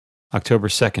October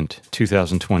 2nd,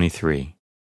 2023.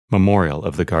 Memorial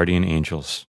of the Guardian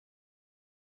Angels.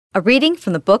 A reading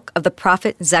from the book of the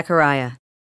prophet Zechariah.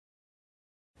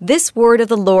 This word of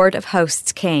the Lord of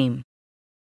hosts came.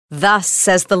 Thus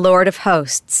says the Lord of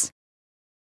hosts,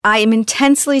 I am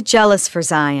intensely jealous for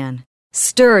Zion,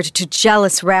 stirred to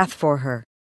jealous wrath for her.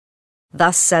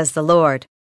 Thus says the Lord,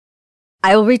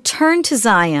 I will return to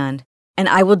Zion, and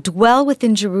I will dwell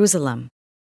within Jerusalem.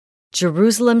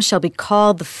 Jerusalem shall be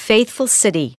called the faithful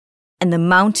city, and the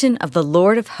mountain of the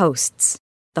Lord of hosts,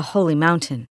 the holy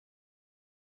mountain.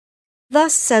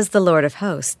 Thus says the Lord of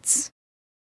hosts,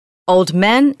 old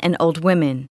men and old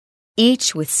women,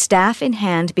 each with staff in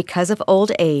hand because of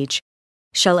old age,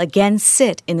 shall again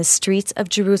sit in the streets of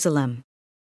Jerusalem.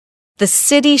 The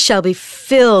city shall be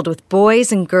filled with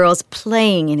boys and girls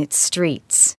playing in its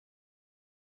streets.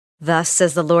 Thus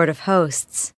says the Lord of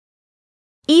hosts,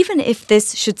 even if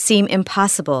this should seem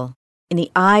impossible in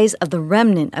the eyes of the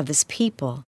remnant of this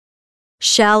people,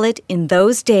 shall it in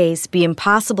those days be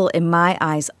impossible in my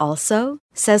eyes also,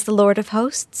 says the Lord of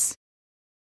hosts?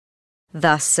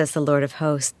 Thus says the Lord of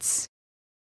hosts,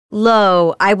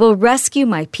 Lo, I will rescue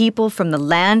my people from the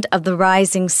land of the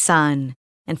rising sun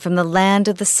and from the land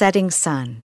of the setting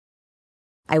sun.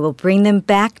 I will bring them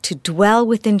back to dwell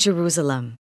within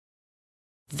Jerusalem.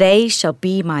 They shall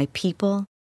be my people,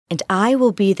 and I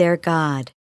will be their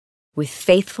God, with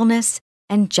faithfulness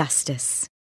and justice.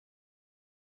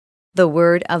 The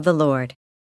word of the Lord.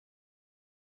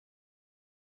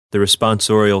 The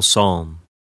responsorial psalm.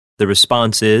 The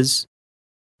response is,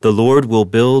 The Lord will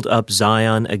build up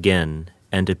Zion again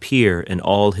and appear in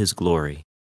all his glory.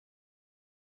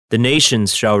 The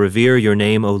nations shall revere your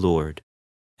name, O Lord,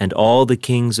 and all the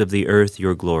kings of the earth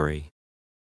your glory.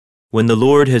 When the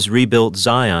Lord has rebuilt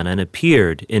Zion and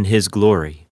appeared in his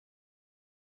glory,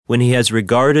 when he has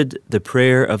regarded the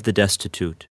prayer of the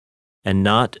destitute and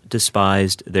not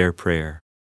despised their prayer.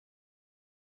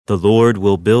 The Lord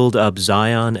will build up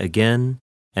Zion again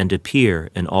and appear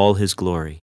in all his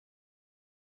glory.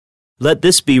 Let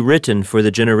this be written for the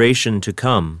generation to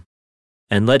come,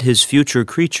 and let his future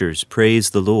creatures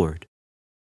praise the Lord.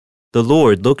 The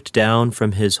Lord looked down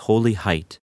from his holy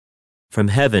height. From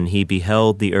heaven he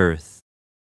beheld the earth,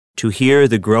 to hear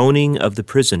the groaning of the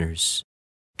prisoners,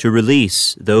 to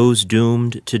release those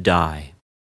doomed to die.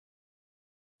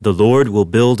 The Lord will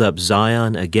build up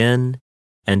Zion again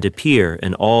and appear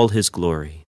in all his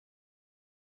glory.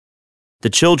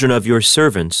 The children of your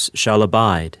servants shall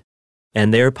abide,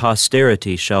 and their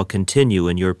posterity shall continue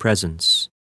in your presence,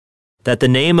 that the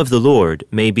name of the Lord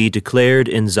may be declared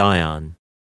in Zion,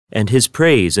 and his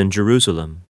praise in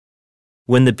Jerusalem,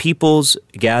 when the peoples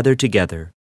gather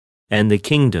together, and the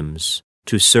kingdoms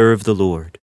to serve the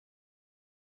Lord.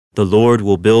 The Lord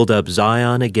will build up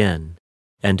Zion again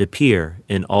and appear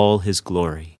in all his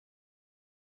glory.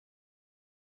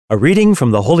 A reading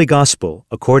from the Holy Gospel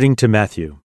according to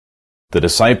Matthew. The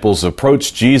disciples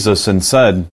approached Jesus and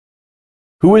said,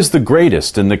 Who is the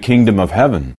greatest in the kingdom of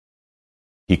heaven?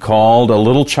 He called a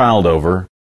little child over,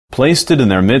 placed it in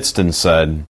their midst, and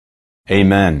said,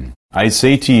 Amen, I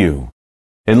say to you,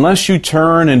 unless you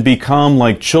turn and become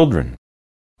like children,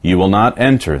 you will not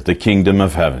enter the kingdom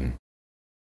of heaven.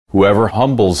 Whoever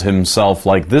humbles himself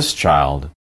like this child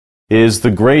is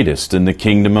the greatest in the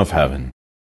kingdom of heaven.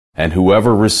 And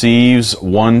whoever receives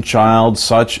one child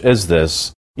such as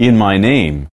this in my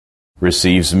name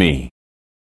receives me.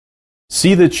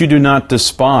 See that you do not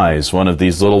despise one of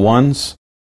these little ones,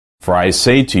 for I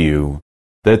say to you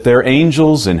that their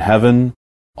angels in heaven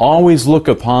always look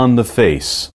upon the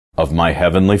face of my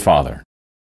heavenly Father.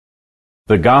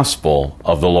 The Gospel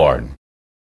of the Lord.